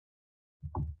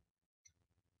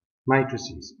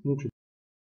Matrices.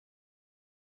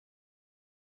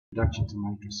 Introduction to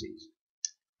matrices.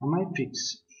 A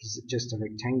matrix is just a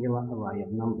rectangular array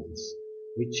of numbers,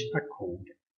 which are called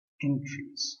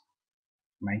entries.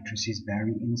 Matrices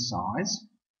vary in size.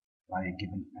 They are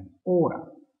given an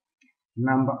order.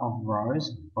 Number of rows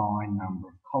by number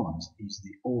of columns is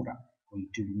the order. We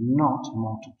do not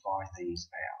multiply these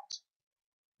out.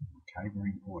 Okay,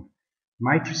 very important.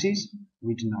 Matrices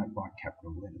we denote by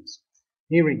capital letters.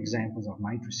 Here are examples of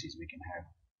matrices. We can have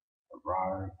a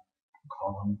row, a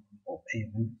column, or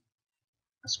even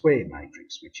a square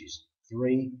matrix, which is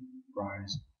 3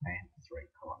 rows and 3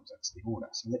 columns. That's the order.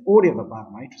 So the order of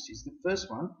above matrices, the first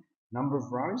one, number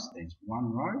of rows, there's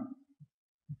 1 row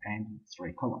and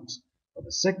 3 columns. For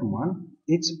the second one,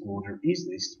 its order is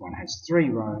this one has 3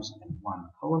 rows and 1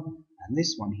 column, and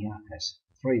this one here has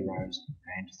 3 rows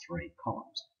and 3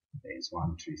 columns. There's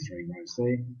 1, 2, 3 rows there,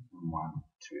 and 1,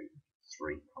 2,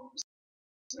 3 columns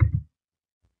there.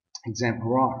 Example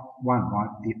 1,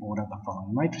 write the order of the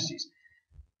following matrices.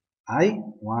 A,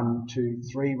 1, 2,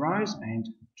 3 rows and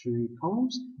 2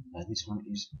 columns. So this one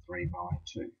is 3 by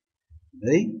 2.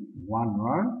 B, 1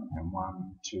 row and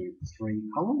 1, 2, 3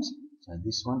 columns. So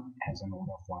this one has an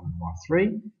order of 1 by 3.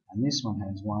 And this one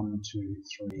has 1, 2,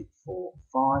 3, 4,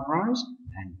 5 rows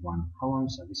and 1 column.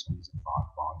 So this one is a 5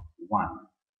 by 1.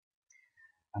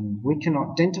 And we can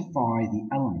identify the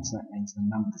elements, that means the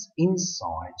numbers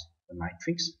inside the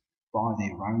matrix, by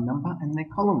their row number and their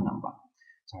column number.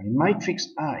 So in matrix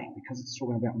A, because it's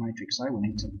talking about matrix A, we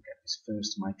need to look at this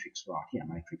first matrix right here,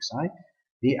 matrix A.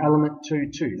 The element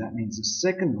 2, 2, that means the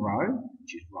second row,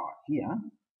 which is right here,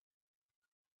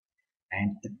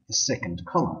 and the second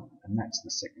column, and that's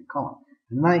the second column.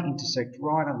 And they intersect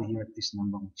right over here at this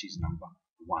number, which is number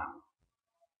 1.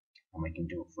 And we can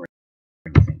do it for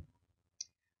everything.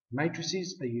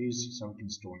 Matrices are used so we can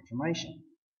store information.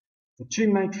 For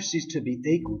two matrices to be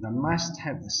equal, they must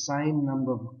have the same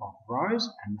number of rows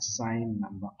and the same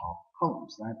number of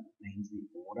columns. That means the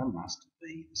order must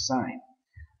be the same.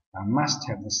 They must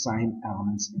have the same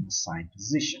elements in the same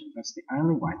position. That's the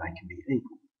only way they can be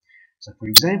equal. So for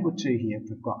example 2 here, if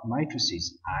we've got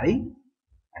matrices A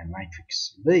and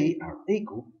matrix B are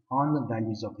equal, find the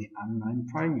values of the unknown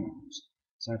pronumerals.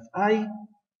 So if A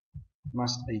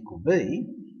must equal B,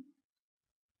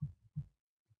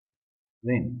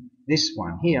 then this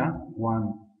one here,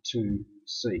 1, 2,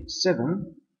 C,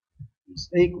 7, is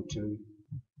equal to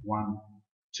 1,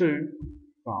 2,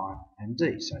 5, and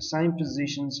D. So same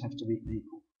positions have to be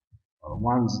equal. Well,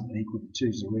 1's equal to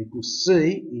 2's are equal.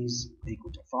 C is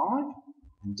equal to 5,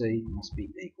 and D must be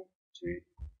equal to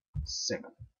 7.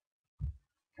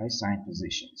 Okay, same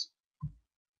positions.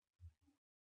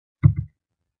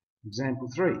 Example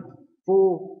 3.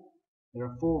 There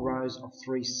are 4 rows of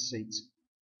 3 seats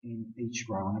in each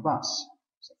row on a bus.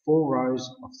 So 4 rows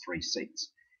of 3 seats.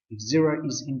 If 0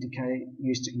 is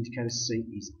used to indicate a seat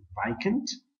is vacant,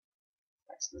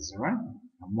 that's the 0,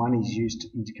 and 1 is used to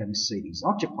indicate a seat is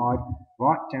occupied,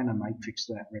 write down a matrix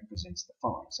that represents the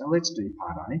following. So let's do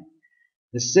part A.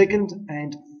 The second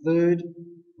and third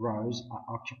rows are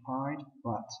occupied,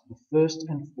 but the first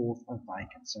and fourth are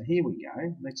vacant. So here we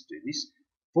go. Let's do this.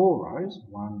 4 rows,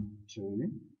 1,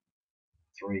 2,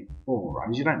 3, 4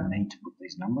 rows. You don't need to put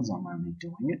these numbers, I'm only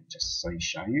doing it just to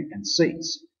show you. And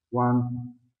seats,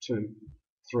 1, 2,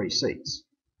 3 seats.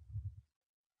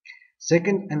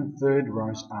 Second and third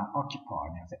rows are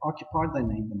occupied. Now if they're occupied, they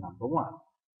need the number 1.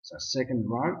 So second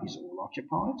row is all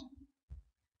occupied.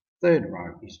 Third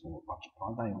row is all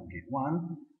occupied, they all get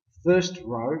 1. First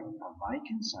row are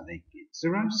vacant, so they get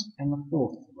 0s, and the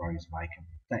fourth row is vacant,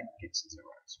 that gets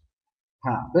 0s.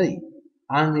 Part B.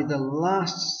 Only the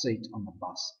last seat on the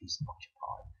bus is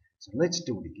occupied. So let's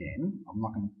do it again. I'm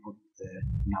not going to put the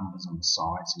numbers on the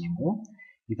sides anymore.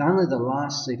 If only the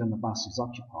last seat on the bus is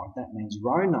occupied, that means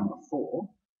row number 4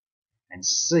 and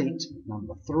seat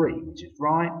number 3, which is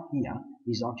right here,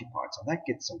 is occupied. So that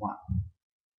gets a 1.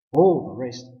 All the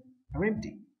rest are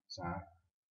empty. So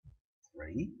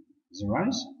 3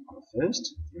 zeros on the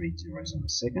first, 3 zeros on the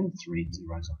second, 3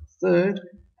 zeros on the third,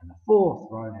 and the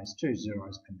fourth row has 2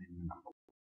 zeros and then the number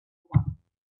 1.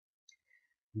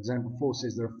 Example 4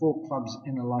 says there are 4 clubs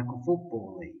in a local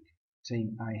football league.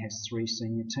 Team A has 3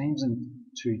 senior teams and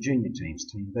 2 junior teams.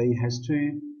 Team B has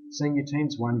 2 senior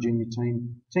teams, 1 junior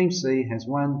team. Team C has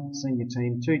 1 senior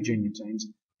team, 2 junior teams.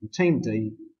 And Team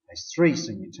D has 3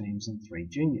 senior teams and 3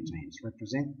 junior teams.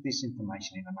 Represent this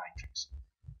information in a matrix.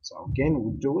 So again,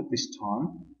 we'll do it this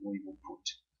time. We will put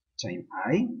Team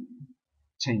A,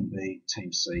 Team B,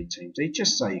 Team C, Team D,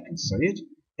 just so you can see it.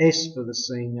 S for the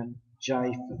senior, J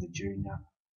for the junior.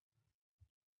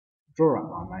 draw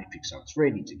up my matrix so it's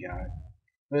ready to go.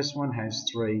 First one has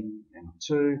 3 and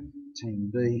 2,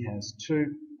 Team B has 2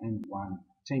 and 1,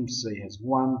 Team C has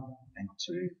 1 and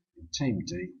 2, and Team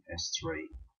D has 3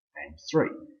 and 3.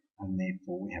 And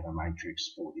therefore we have a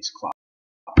matrix for this club.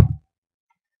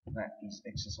 That is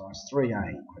exercise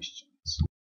 3A questions.